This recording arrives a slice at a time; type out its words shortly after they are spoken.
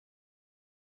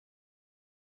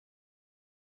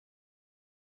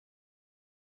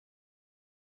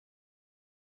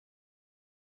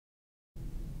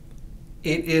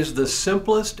It is the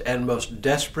simplest and most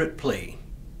desperate plea.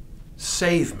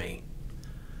 Save me.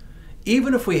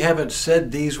 Even if we haven't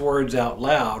said these words out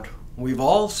loud, we've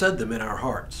all said them in our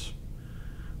hearts.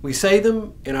 We say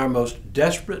them in our most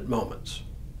desperate moments.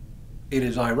 It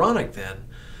is ironic, then,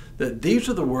 that these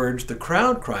are the words the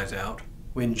crowd cries out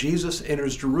when Jesus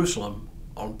enters Jerusalem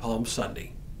on Palm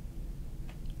Sunday.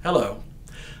 Hello,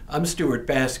 I'm Stuart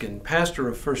Baskin, pastor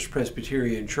of First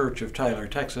Presbyterian Church of Tyler,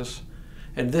 Texas,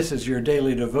 and this is your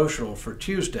daily devotional for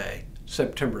Tuesday,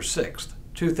 September 6th,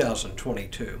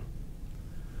 2022.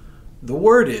 The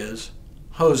word is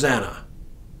Hosanna.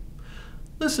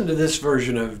 Listen to this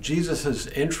version of Jesus'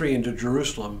 entry into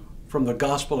Jerusalem from the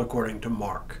Gospel according to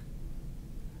Mark.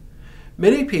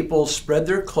 Many people spread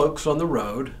their cloaks on the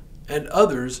road, and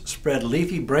others spread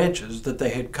leafy branches that they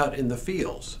had cut in the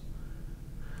fields.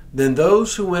 Then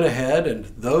those who went ahead and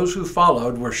those who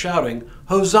followed were shouting,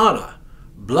 "Hosanna!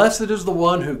 Blessed is the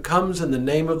one who comes in the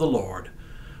name of the Lord.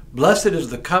 Blessed is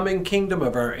the coming kingdom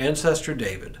of our ancestor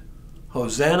David.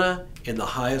 Hosanna in the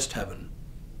highest heaven."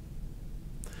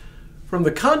 From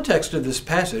the context of this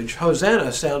passage,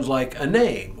 Hosanna sounds like a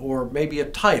name or maybe a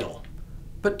title,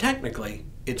 but technically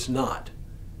it's not.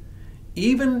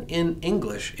 Even in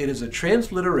English, it is a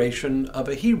transliteration of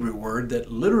a Hebrew word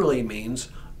that literally means,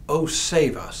 "Oh,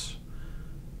 save us."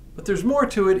 But there's more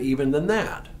to it even than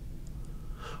that.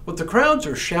 What the crowds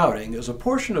are shouting is a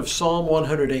portion of Psalm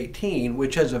 118,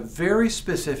 which has a very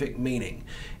specific meaning.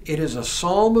 It is a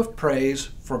psalm of praise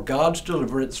for God's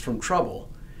deliverance from trouble,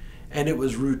 and it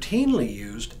was routinely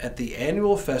used at the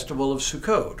annual festival of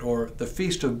Sukkot, or the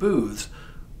Feast of Booths,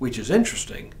 which is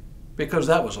interesting because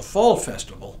that was a fall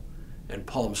festival, and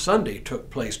Palm Sunday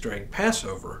took place during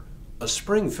Passover, a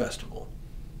spring festival.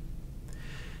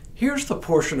 Here's the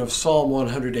portion of Psalm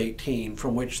 118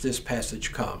 from which this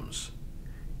passage comes.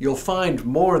 You'll find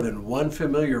more than one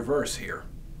familiar verse here.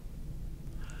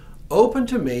 "Open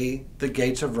to me the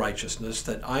gates of righteousness,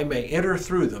 that I may enter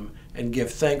through them and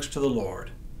give thanks to the Lord.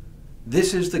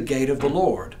 This is the gate of the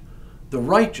Lord. The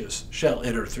righteous shall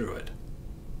enter through it.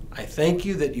 I thank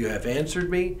you that you have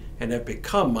answered me and have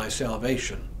become my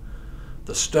salvation.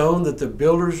 The stone that the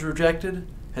builders rejected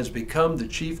has become the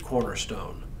chief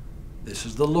cornerstone. This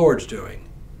is the Lord's doing.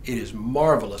 It is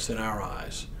marvelous in our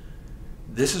eyes.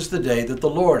 This is the day that the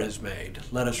Lord has made.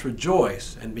 Let us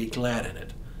rejoice and be glad in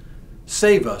it.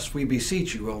 Save us, we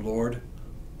beseech you, O Lord.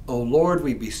 O Lord,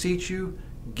 we beseech you,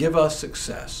 give us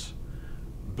success.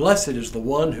 Blessed is the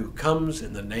one who comes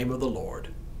in the name of the Lord."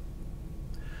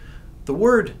 The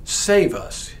word "save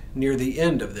us" near the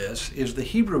end of this is the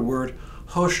Hebrew word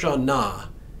Hosanna,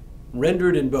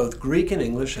 rendered in both Greek and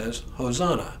English as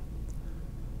Hosanna.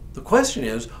 The question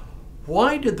is,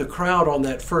 why did the crowd on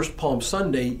that first Palm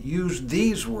Sunday use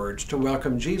these words to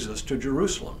welcome Jesus to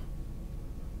Jerusalem?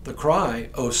 The cry,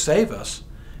 "Oh, save us,"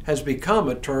 has become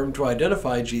a term to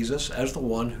identify Jesus as the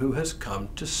one who has come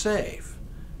to save.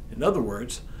 In other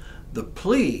words, the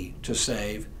plea to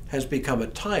save has become a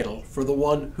title for the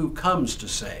one who comes to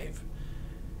save.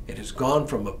 It has gone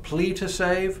from a plea to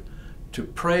save to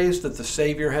praise that the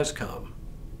Savior has come.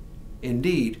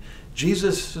 Indeed,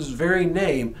 Jesus' very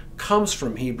name comes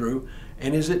from Hebrew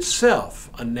and is itself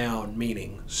a noun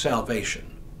meaning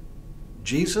salvation.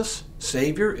 Jesus,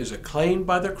 Savior, is acclaimed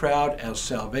by the crowd as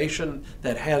salvation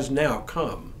that has now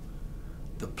come.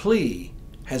 The plea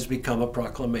has become a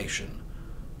proclamation.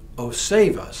 "Oh,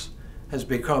 save us" has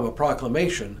become a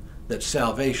proclamation that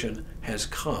salvation has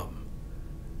come.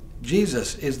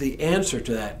 Jesus is the answer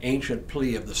to that ancient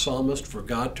plea of the psalmist for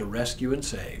God to rescue and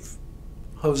save.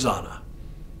 Hosanna.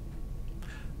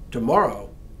 Tomorrow,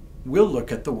 we'll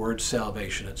look at the word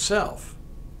salvation itself.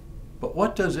 But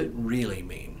what does it really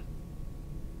mean?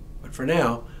 But for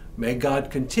now, may God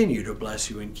continue to bless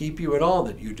you and keep you in all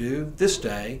that you do this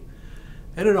day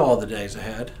and in all the days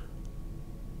ahead.